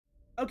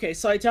Okay,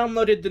 so I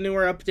downloaded the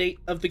newer update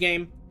of the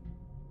game.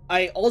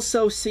 I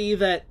also see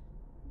that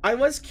I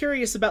was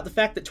curious about the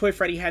fact that Toy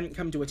Freddy hadn't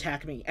come to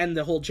attack me and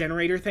the whole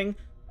generator thing.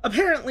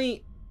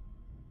 Apparently,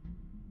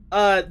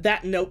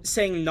 that note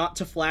saying not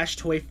to flash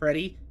Toy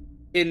Freddy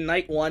in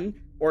night 1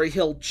 or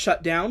he'll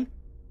shut down.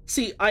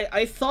 See,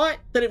 I thought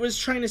that it was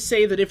trying to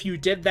say that if you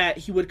did that,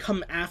 he would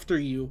come after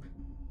you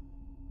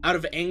out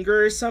of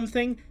anger or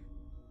something.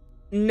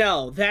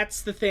 No,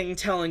 that's the thing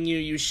telling you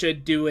you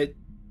should do it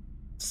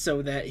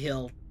so that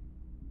he'll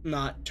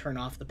not turn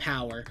off the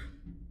power.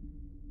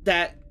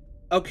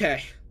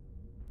 Okay.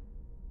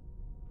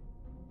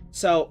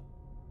 So,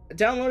 I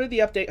downloaded the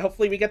update.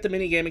 Hopefully we get the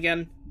minigame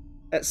again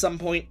at some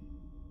point.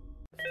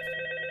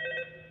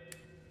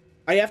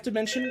 I have to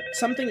mention,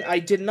 something I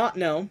did not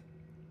know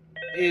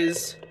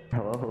is...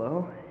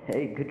 Hello?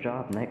 Hey, good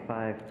job, Night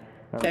 5.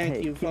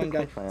 Thank you, phone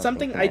guy.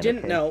 Something I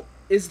didn't know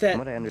is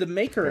that the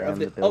maker of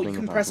the... Oh, you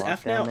can press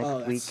F now? Oh,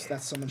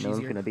 that's so much easier. No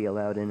one's gonna be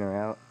allowed in or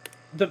out.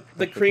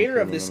 The creator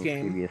of this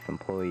game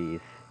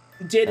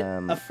did a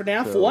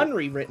FNaF 1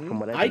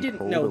 rewritten. I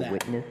didn't know that.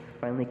 Witness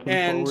finally came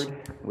and forward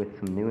with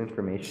some new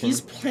information. He's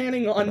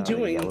planning on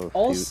doing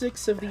all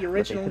 6 of the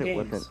original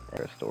games.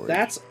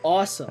 That's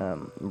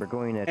awesome. We're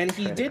going to and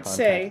he did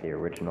say, the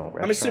original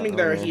I'm assuming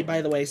they're a he,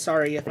 by the way.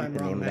 Sorry if I'm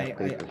wrong. I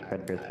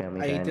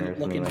didn't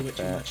look into it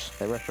too much.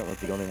 The restaurant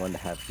was the only one to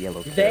have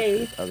yellow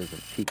they other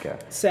than Chica.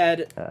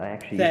 Said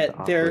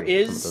that there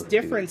is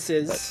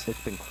differences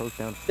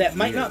that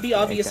might not be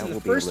obvious in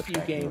the first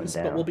few games,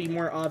 but will be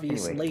more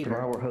obvious later.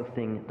 Tomorrow we're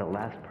hosting the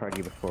last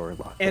party before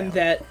lockdown. And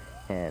that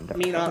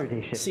me not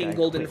seeing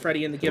Golden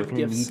Freddy in the Give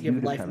Gifts,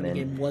 Give Life in the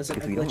game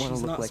wasn't a glitch.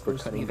 He's not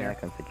supposed to be there.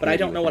 But I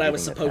don't know what I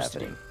was supposed to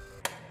do.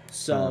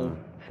 So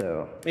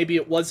maybe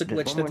it was a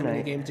glitch that the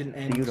minigame didn't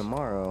end. See you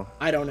tomorrow.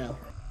 I don't know.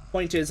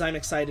 Point is, I'm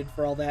excited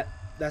for all that.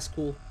 That's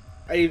cool.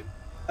 I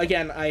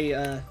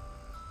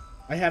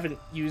haven't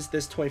used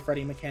this Toy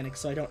Freddy mechanic,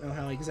 so I don't know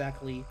how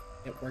exactly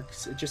it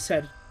works. It just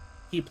said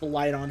keep the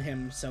light on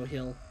him so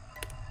he'll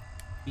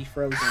be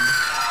frozen.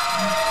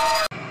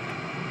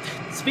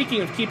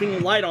 Speaking of keeping a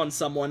light on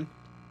someone,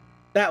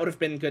 that would have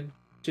been good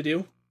to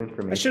do.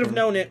 I should have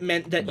known it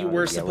meant that you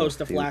were supposed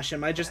to flash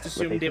him. I just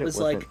assumed it was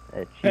like,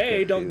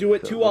 hey, don't do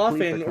it too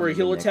often or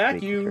he'll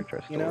attack you,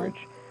 you know?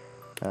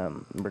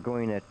 We're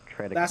going to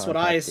try to That's what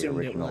I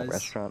assumed it was.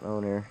 Restaurant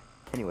owner.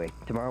 Anyway,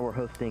 tomorrow we're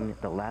hosting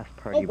the last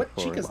party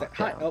before Chica's there.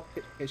 Hi. Oh,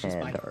 okay, she's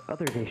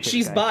by.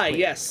 She's by,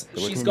 yes.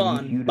 So she's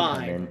gone.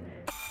 Bye.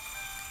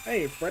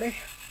 Hey, Freddy.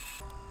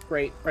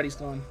 Great, Freddy's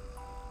gone.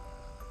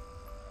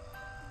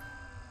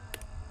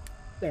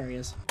 There he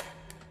is.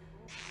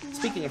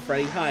 Speaking of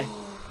Freddy, hi.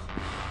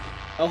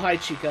 Oh, hi,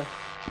 Chica.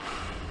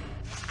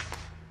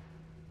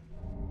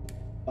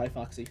 Bye,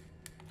 Foxy.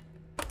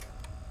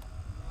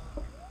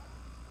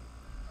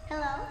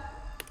 Hello?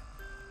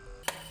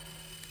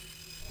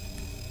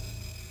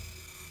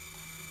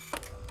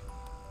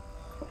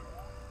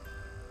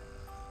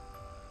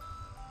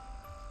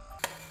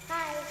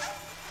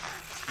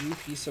 Hi. You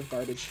piece of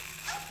garbage.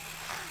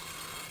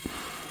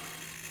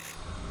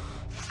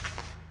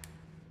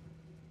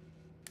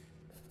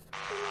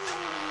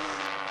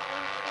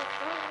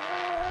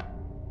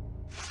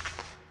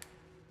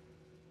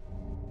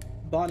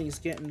 Bonnie's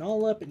getting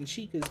all up in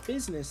Chica's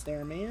business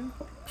there, man.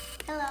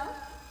 Hello?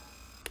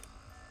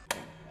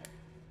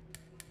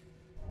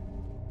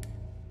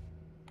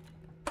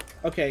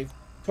 Okay,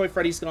 Toy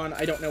Freddy's gone.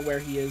 I don't know where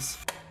he is.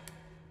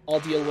 I'll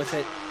deal with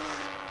it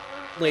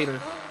later.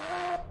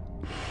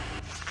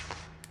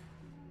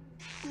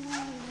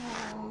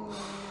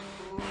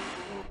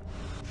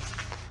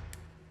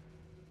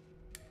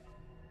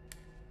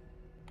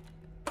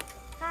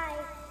 Hi.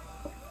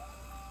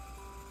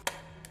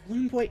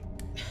 Balloon Boy.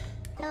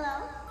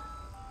 Hello?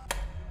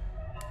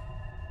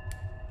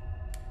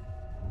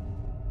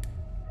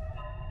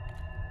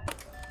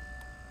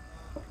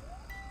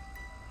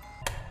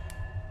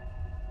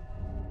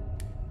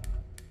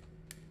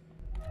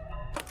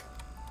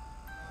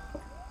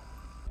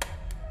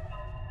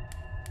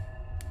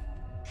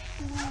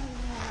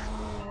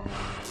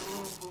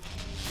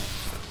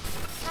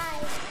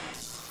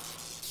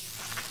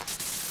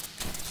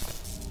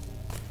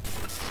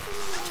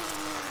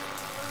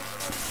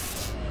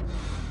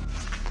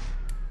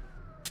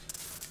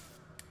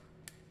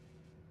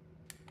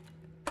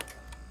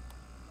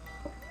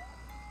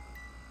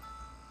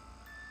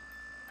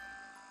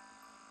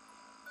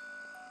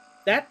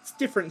 That's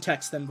different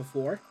text than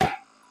before.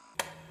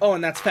 Oh,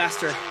 and that's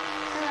faster.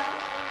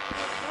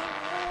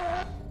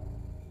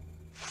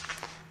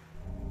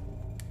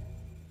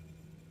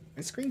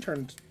 My screen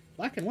turned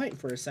black and white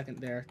for a second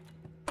there.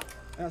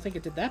 I don't think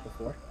it did that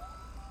before.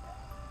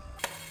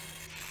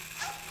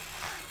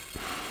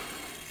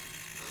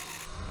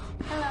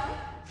 Hello?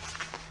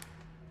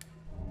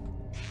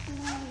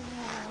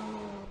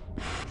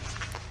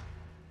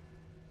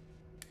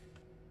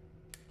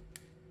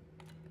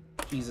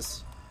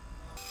 Jesus.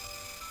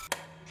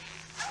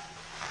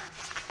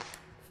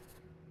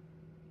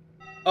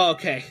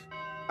 Okay.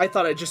 I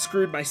thought I just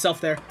screwed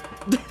myself there.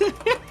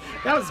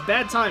 That was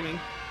bad timing,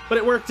 but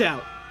it worked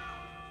out.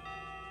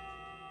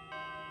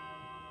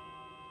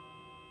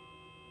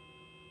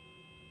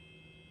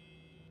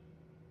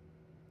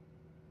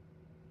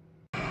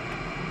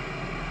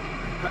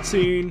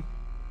 Cutscene.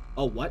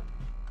 Oh, what?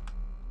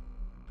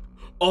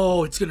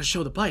 Oh, it's gonna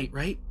show the bite,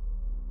 right?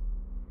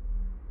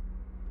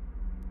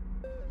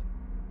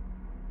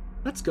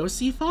 Let's go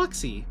see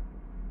Foxy.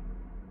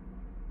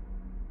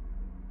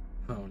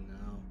 Oh,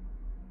 no.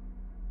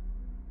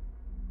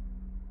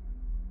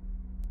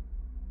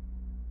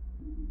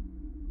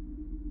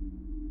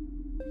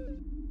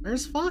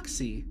 Where's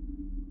Foxy?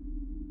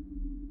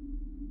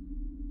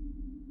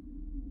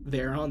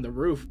 They're on the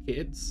roof,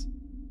 kids.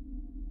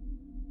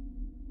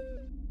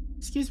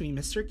 Excuse me,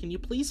 mister, can you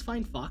please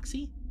find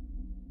Foxy?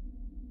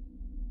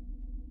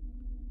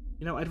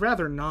 You know, I'd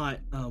rather not.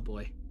 Oh,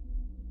 boy.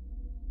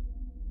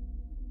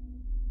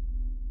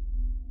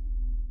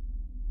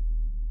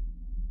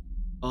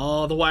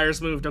 Oh, the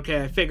wires moved.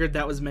 Okay, I figured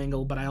that was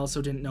Mangle, but I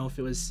also didn't know if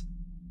it was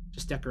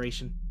just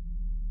decoration.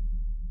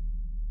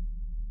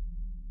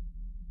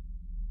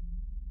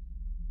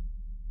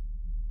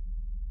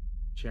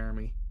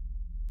 Jeremy.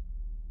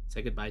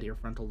 Say goodbye to your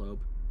frontal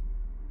lobe.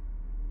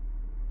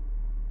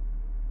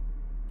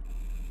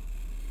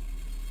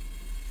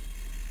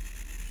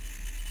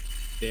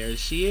 There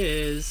she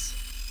is.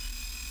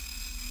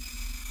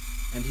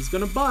 And he's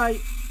gonna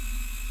bite.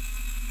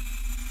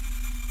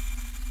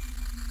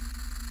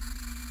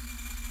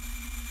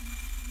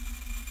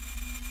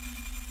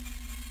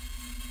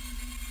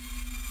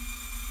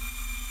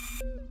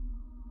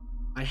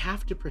 I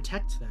have to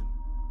protect them.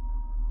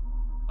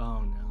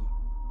 Oh no.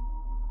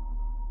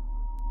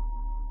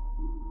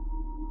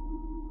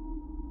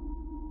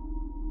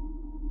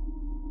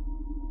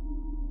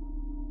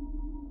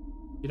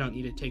 You don't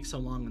need to take so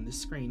long on this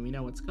screen. We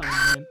know what's coming,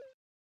 man.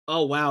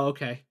 Oh, wow,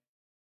 okay.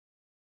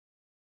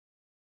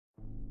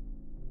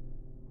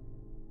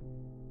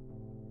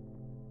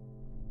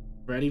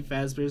 Freddy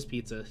Fazbear's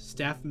Pizza.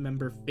 Staff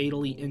member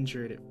fatally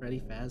injured at Freddy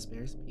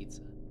Fazbear's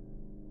Pizza.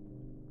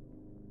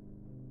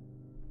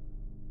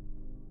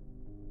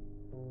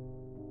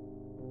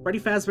 Freddy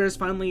Fazbear's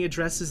finally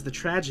addresses the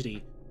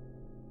tragedy.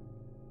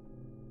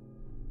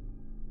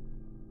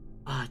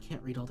 Ah, I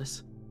can't read all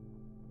this.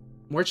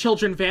 More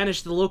children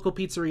vanished at the local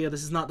pizzeria.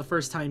 This is not the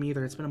first time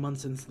either. It's been a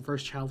month since the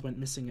first child went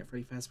missing at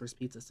Freddy Fazbear's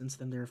Pizza. Since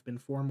then, there have been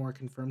 4 more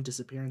confirmed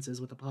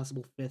disappearances, with a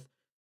possible 5th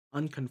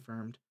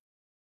unconfirmed.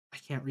 I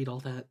can't read all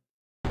that.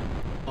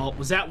 Oh,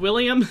 was that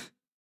William?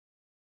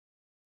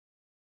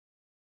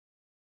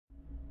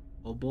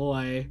 Oh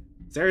boy.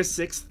 Is there a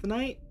 6th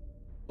night?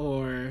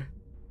 Or...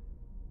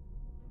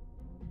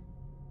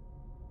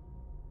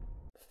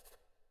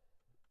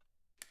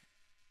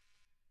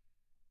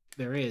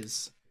 There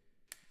is.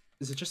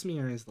 Is it just me,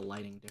 or is the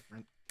lighting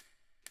different?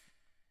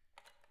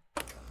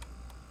 I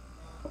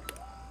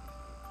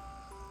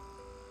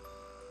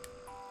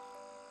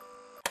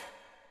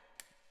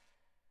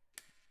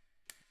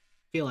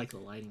feel like the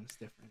lighting's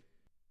different.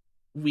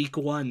 Week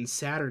 1,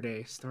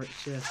 Saturday, start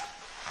shift.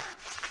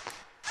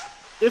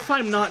 If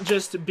I'm not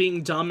just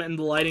being dumb and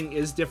the lighting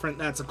is different,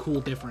 that's a cool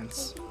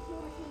difference.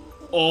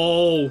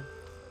 Oh!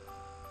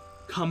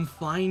 Come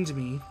find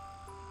me.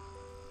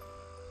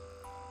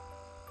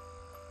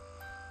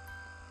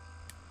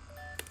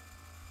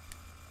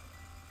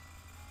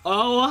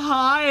 Oh,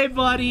 hi,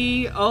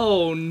 buddy!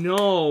 Oh,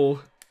 no.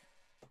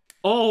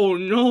 Oh,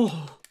 no.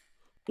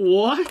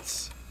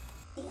 What?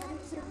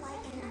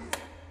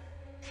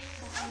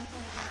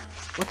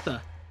 What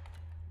the?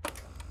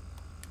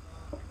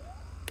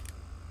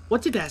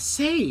 What did that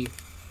say?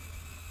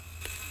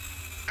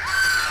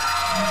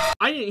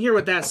 I didn't hear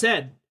what that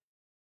said.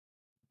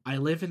 I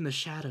live in the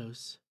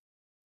shadows.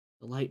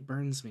 The light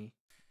burns me.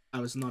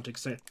 I was not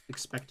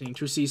expecting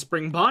to see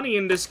Spring Bonnie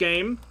in this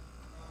game.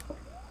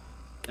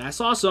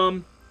 That's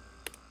awesome.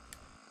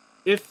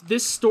 If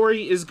this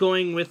story is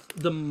going with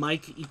the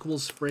Mike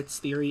equals Fritz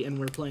theory and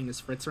we're playing as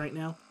Fritz right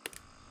now,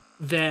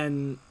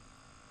 then...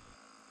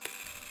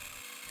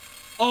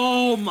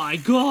 Oh my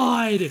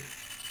god!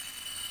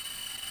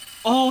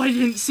 Oh, I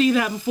didn't see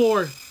that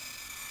before!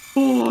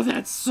 Oh,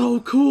 that's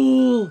so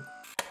cool!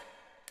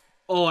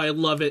 Oh, I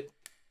love it.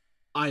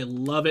 I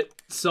love it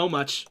so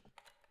much.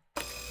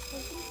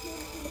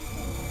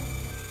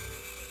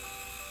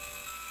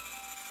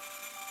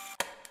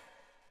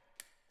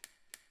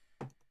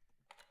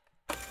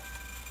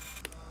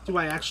 Do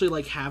I actually,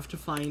 like, have to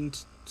find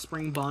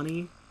Spring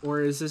Bonnie?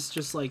 Or is this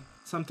just, like,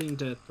 something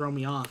to throw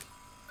me off?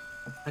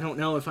 I don't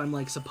know if I'm,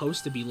 like,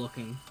 supposed to be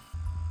looking.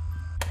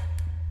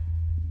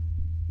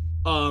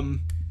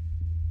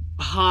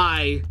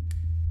 Hi.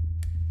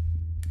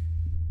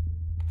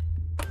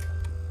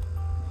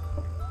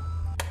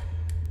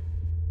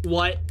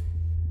 What?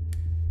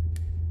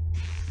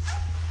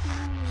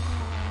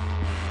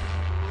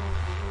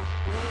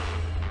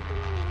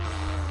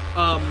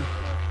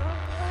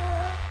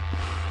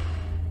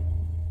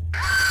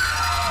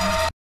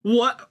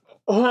 What?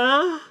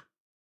 Huh?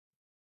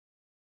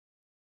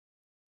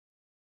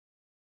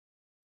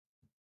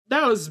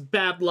 That was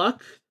bad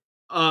luck.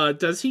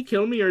 Does he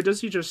kill me or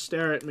does he just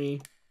stare at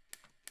me?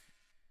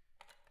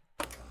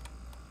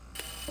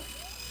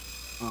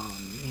 Oh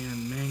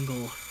man,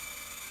 Mangle.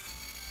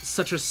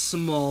 Such a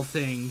small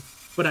thing,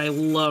 but I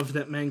love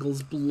that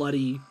Mangle's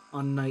bloody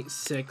on night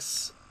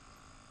 6.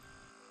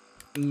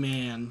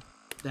 Man,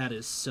 that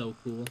is so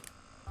cool.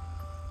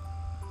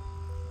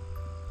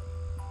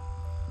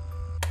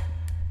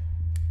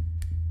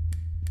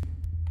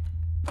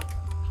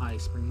 Hi,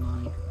 Spring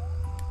Bonnie.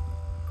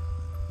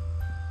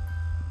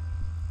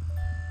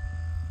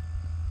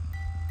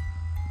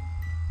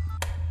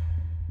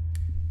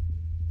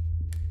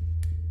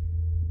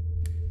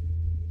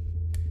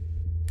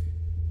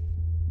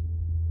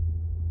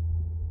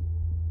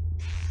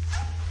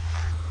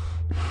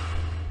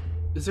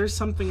 Is there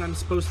something I'm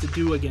supposed to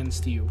do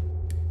against you?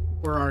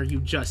 Or are you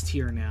just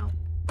here now?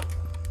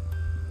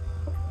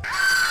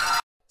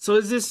 So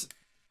is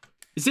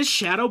this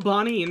Shadow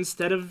Bonnie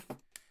instead of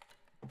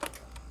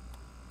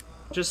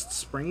just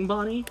Spring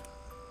Bonnie?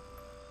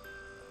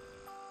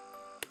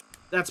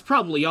 That's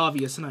probably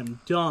obvious and I'm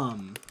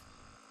dumb.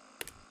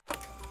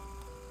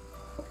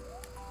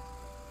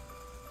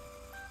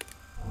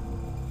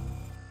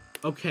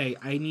 Okay,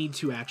 I need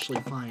to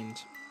actually find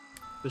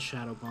the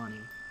Shadow Bonnie.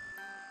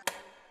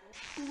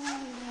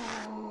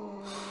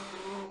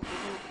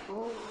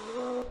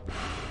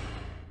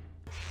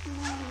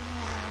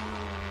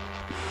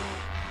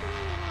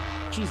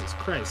 Jesus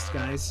Christ,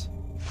 guys.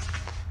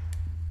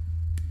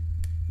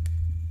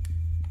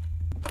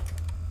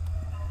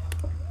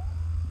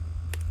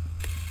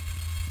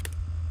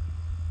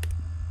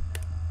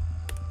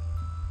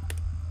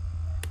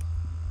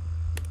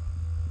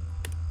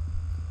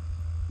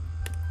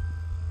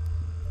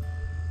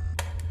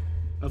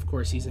 Of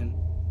course he's in.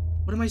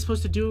 What am I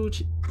supposed to do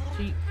to...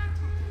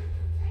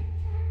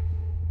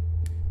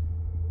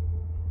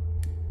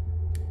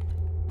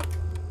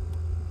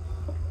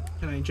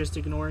 Can I just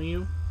ignore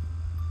you?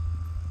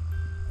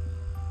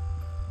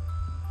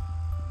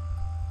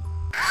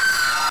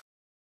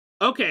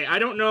 Okay, I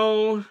don't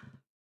know.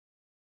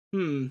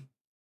 I'm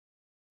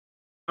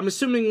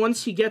assuming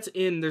once he gets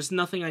in, there's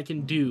nothing I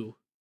can do.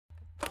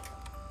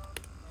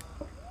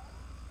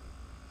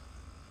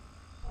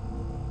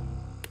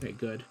 Okay,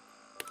 good.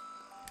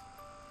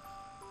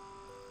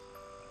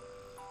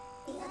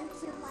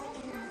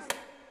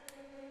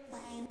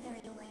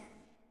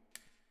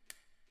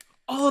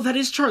 Oh, that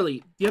is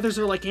Charlie! The others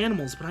are like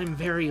animals, but I'm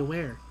very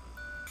aware.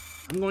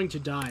 I'm going to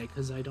die,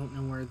 because I don't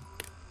know where...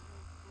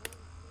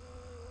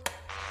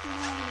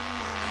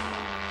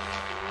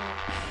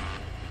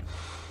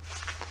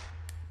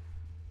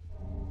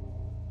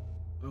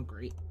 Oh,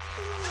 great.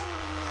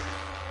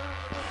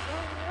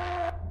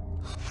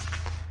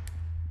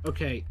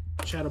 Okay,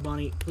 Shadow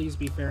Bonnie, please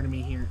be fair to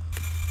me here.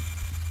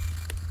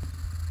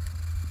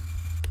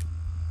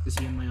 Is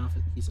he in my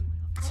office? He's in my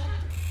office.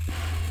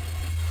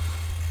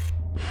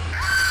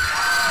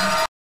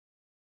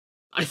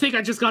 I think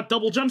I just got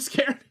double jump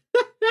scared.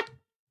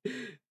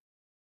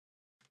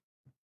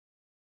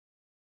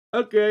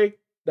 Okay,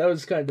 that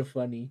was kind of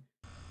funny.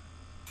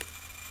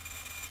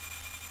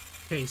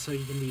 Okay, so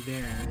you can be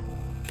there.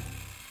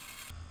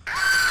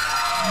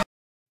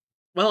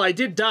 Well, I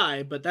did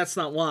die, but that's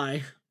not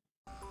why.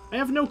 I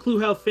have no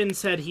clue how Finn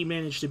said he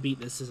managed to beat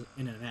this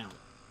in an hour.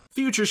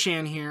 Future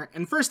Shan here,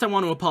 and first I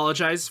want to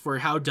apologize for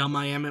how dumb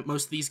I am at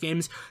most of these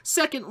games.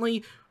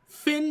 Secondly,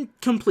 Finn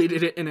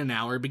completed it in an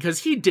hour because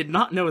he did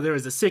not know there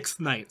was a 6th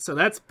night, so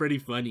that's pretty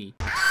funny.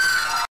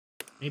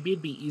 Maybe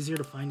it'd be easier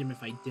to find him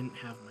if I didn't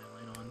have my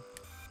light on.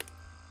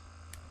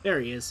 There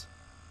he is.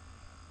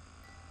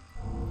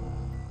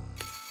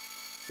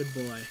 Good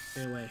boy.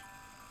 Stay away.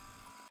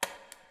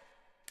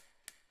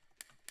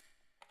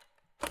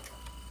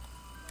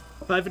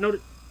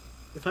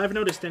 If I've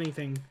noticed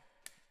anything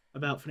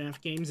about FNaF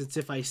games, it's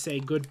if I say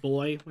good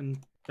boy when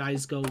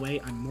guys go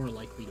away, I'm more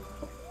likely to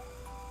win.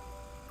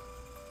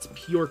 It's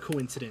pure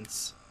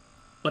coincidence,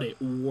 but it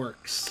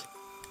works.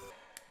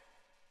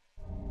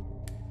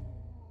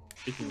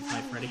 Speaking of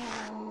Hi Freddy.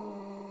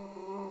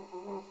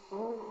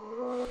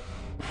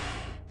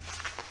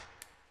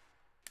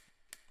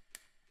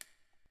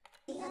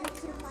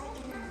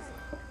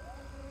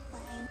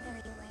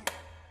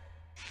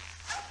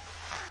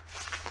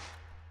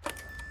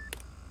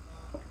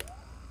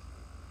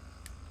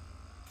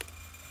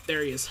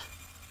 There he is.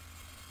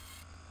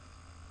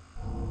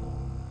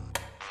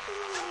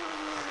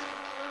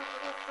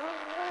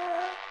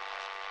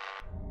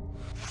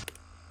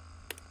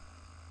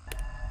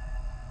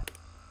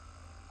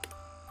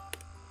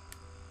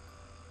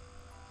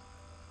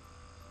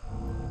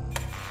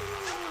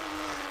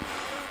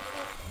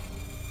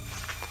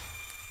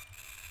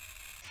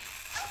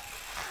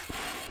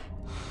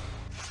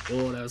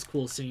 Oh, that was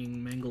cool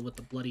seeing Mangle with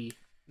the bloody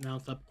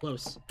mouth up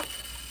close.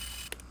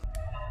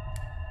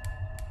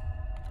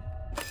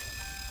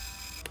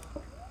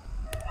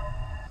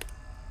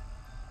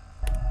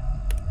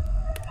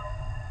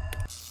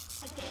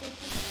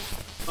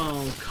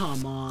 Oh,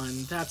 come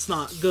on. That's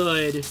not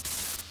good.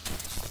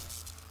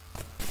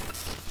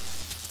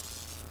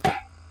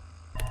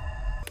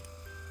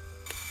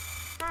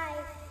 Hi.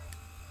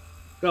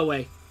 Go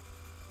away.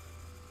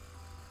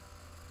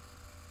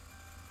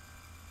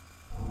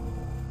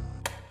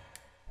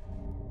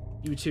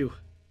 You too.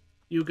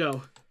 You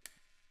go.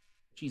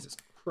 Jesus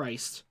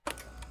Christ.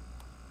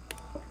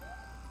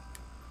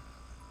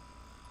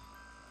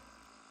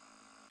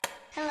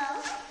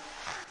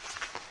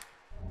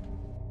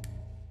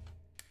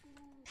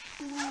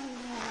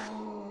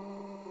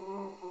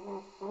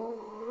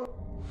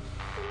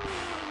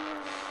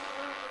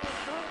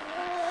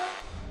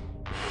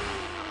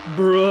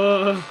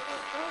 Bruh.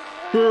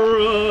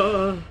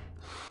 Bruh.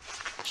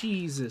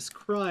 Jesus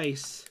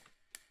Christ.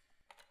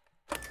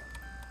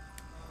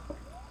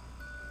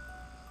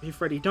 Hey,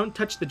 Freddy, don't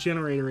touch the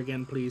generator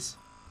again, please.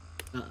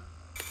 I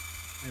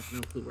have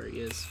no clue where he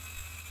is.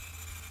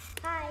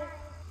 Hi.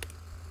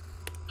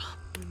 Oh,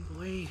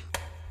 boy.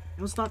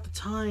 Now's not the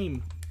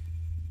time.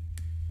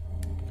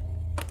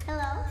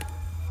 Hello.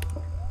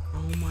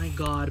 Oh my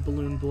god,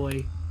 Balloon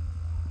Boy.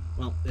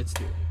 Well, it's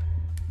too late.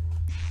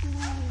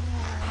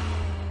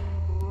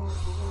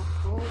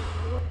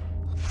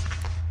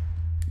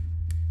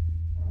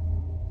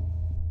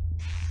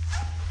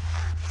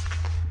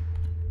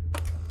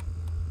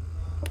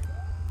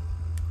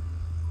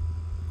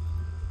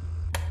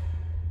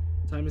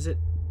 What time is it?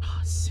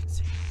 Oh, 6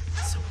 a.m.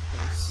 It's so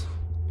close.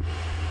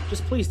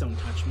 Just please don't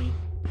touch me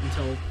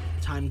until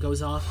time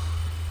goes off.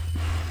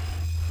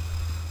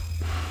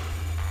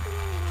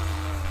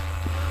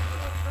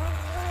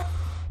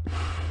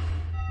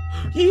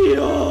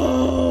 Yo!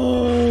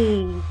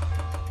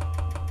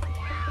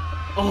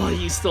 Oh,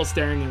 he's still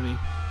staring at me.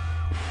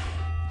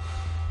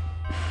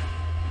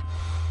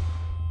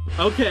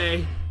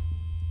 Okay.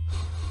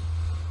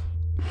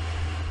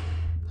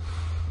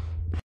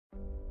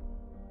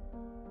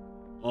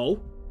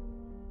 Oh?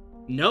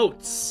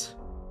 Notes!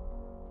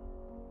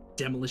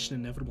 Demolition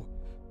inevitable.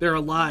 They're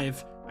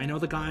alive. I know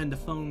the guy on the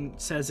phone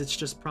says it's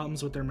just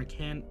problems with their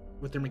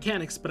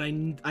mechanics, but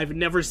I've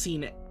never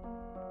seen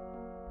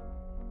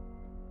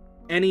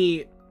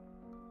any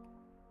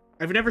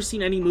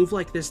move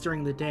like this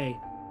during the day.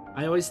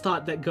 I always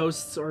thought that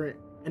ghosts or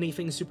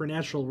anything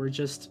supernatural were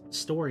just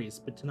stories,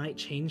 but tonight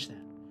changed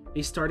that.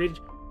 They started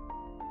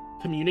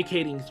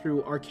communicating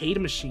through arcade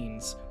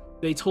machines.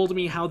 They told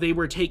me how they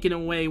were taken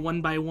away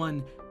one by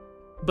one,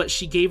 but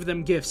she gave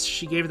them gifts,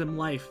 she gave them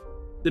life.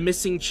 The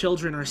missing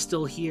children are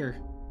still here.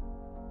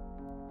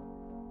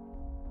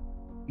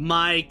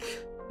 Mike.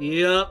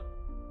 Yep.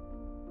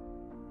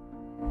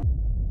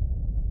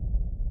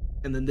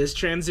 And then this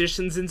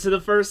transitions into the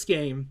first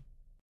game.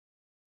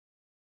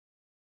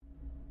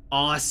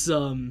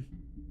 Awesome.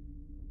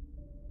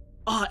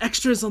 Oh,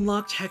 extras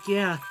unlocked, heck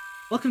yeah.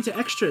 Welcome to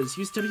extras.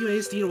 Use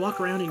WASD to walk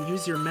around and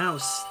use your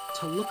mouse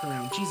to look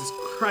around. Jesus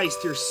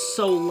Christ, you're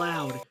so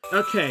loud.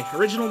 Okay,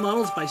 original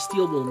models by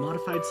Steelwool,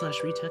 modified /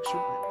 retextured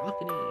by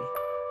Rockany.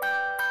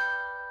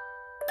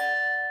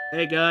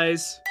 Hey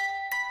guys.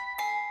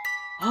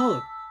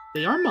 Oh,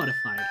 they are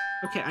modified.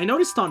 Okay, I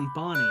noticed on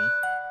Bonnie.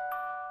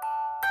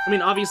 I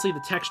mean, obviously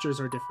the textures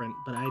are different,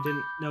 but I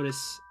didn't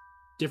notice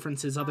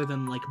differences other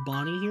than, like,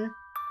 Bonnie here.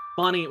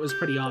 Bonnie, it was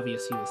pretty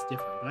obvious he was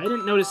different, but I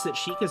didn't notice that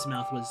Sheikah's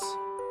mouth was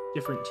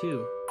different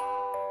too.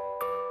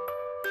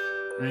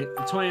 Right,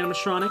 the toy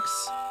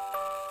animatronics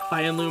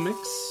by Illumix.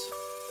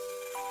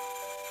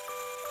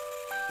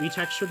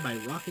 Retextured by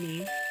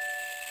Rockany.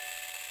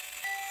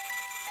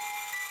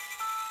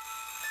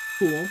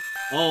 Cool.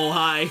 Oh,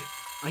 hi.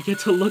 I get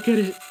to look at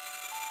it.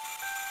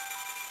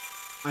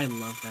 I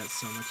love that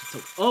so much. It's so...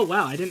 Oh,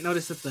 wow, I didn't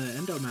notice that the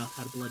Endomouth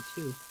had blood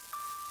too.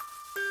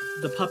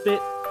 The Puppet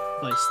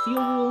by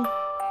Steelwool.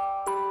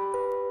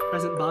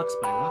 Present Box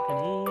by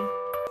Rockany.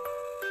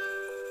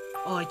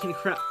 Oh, I can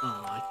crap.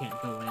 Oh, I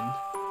can't go in.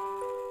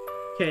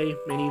 Okay,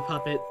 Mini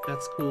Puppet.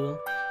 That's cool.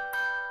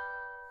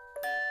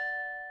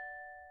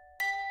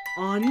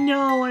 Oh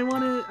no, I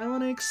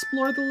wanna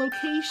explore the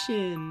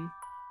location.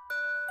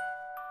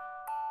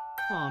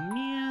 Oh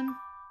man.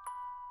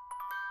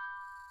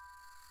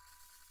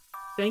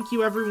 Thank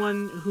you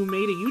everyone who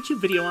made a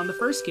YouTube video on the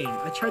first game.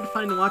 I tried to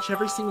find and watch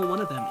every single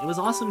one of them. It was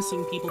awesome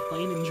seeing people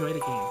play and enjoy the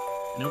game.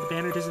 I know the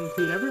banner doesn't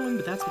include everyone,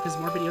 but that's because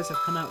more videos have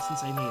come out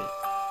since I made it.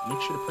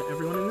 Make sure to put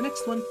everyone in the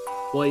next one.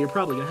 Well, you're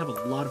probably gonna have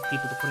a lot of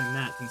people to put in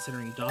that,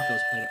 considering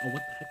Daco's played it. Oh,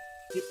 what the heck?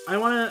 I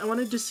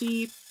wanted to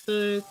see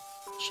the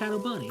Shadow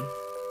Bunny.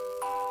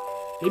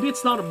 Maybe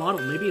it's not a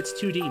model. Maybe it's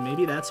 2D.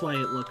 Maybe that's why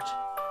it looked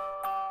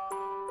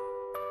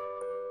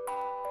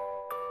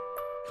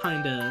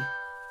kinda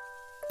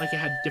like it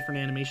had different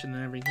animation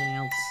than everything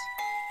else.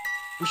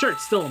 I'm sure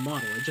it's still a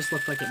model. It just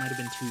looked like it might have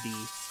been 2D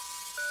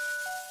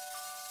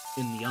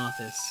in the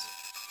office.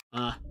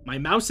 My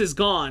mouse is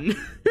gone.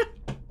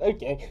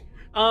 Okay.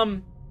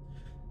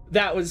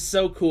 That was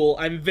so cool.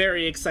 I'm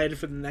very excited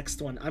for the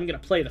next one. I'm gonna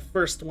play the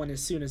first one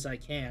as soon as I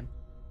can.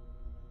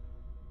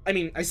 I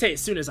mean, I say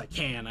as soon as I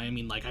can. I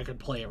mean, like, I could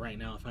play it right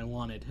now if I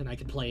wanted, and I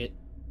could play it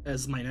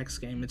as my next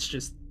game. It's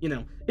just, you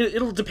know,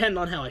 it'll depend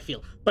on how I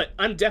feel. But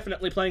I'm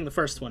definitely playing the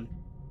first one.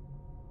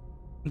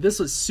 This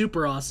was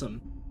super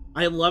awesome.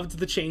 I loved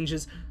the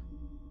changes.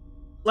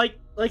 Like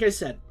I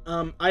said,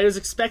 I was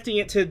expecting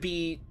it to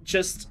be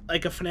just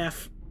like a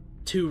FNaF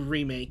 2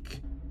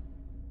 remake.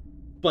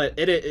 But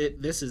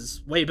this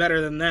is way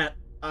better than that.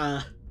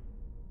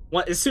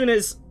 As soon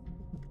as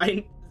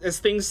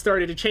things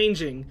started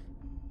changing,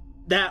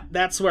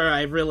 that's where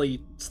I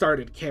really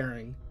started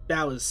caring.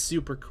 That was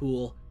super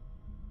cool.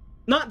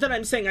 Not that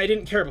I'm saying I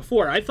didn't care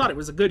before. I thought it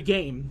was a good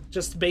game,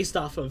 just based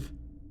off of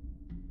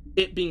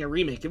it being a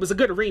remake. It was a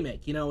good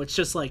remake, you know? It's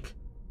just like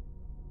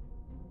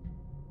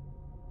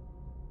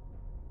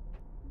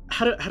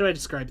how do I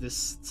describe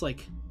this? It's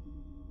like,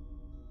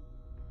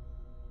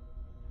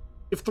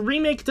 if the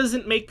remake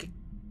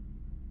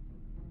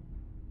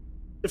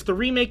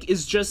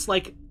is just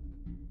like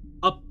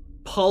a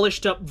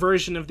polished up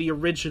version of the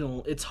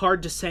original, it's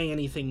hard to say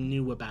anything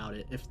new about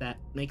it, if that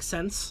makes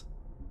sense.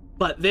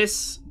 But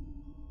this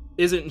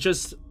isn't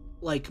just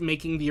like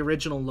making the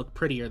original look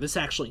prettier. This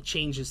actually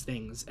changes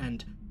things,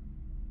 and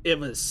it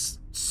was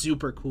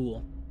super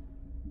cool.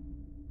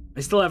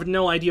 I still have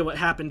no idea what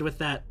happened with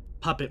that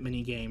puppet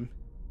minigame,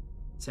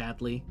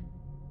 sadly.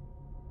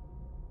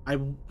 I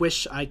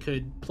wish I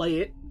could play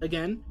it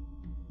again,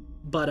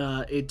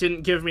 but it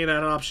didn't give me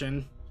that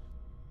option.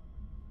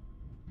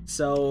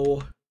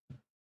 So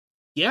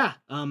yeah,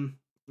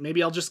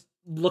 maybe I'll just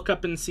look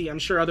up and see. I'm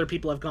sure other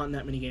people have gotten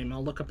that minigame.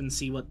 I'll look up and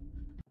see what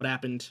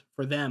happened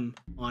for them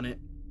on it.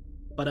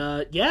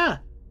 But yeah,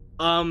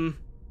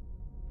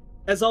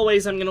 as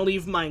always, I'm gonna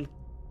leave my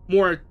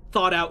more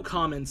thought out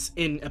comments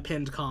in a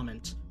pinned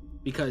comment,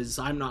 because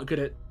I'm not good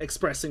at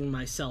expressing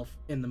myself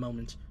in the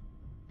moment.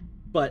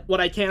 But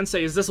what I can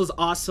say is this was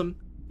awesome.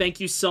 Thank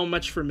you so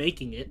much for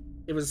making it.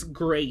 It was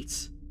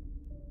great.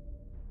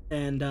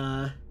 And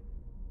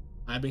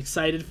I'm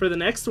excited for the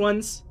next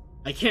ones.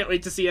 I can't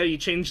wait to see how you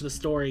change the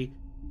story.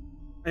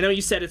 I know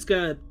you said it's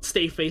gonna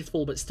stay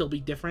faithful but still be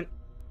different,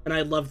 and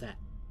I love that.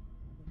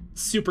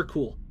 Super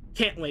cool.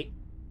 Can't wait.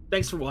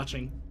 Thanks for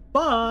watching.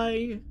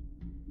 Bye!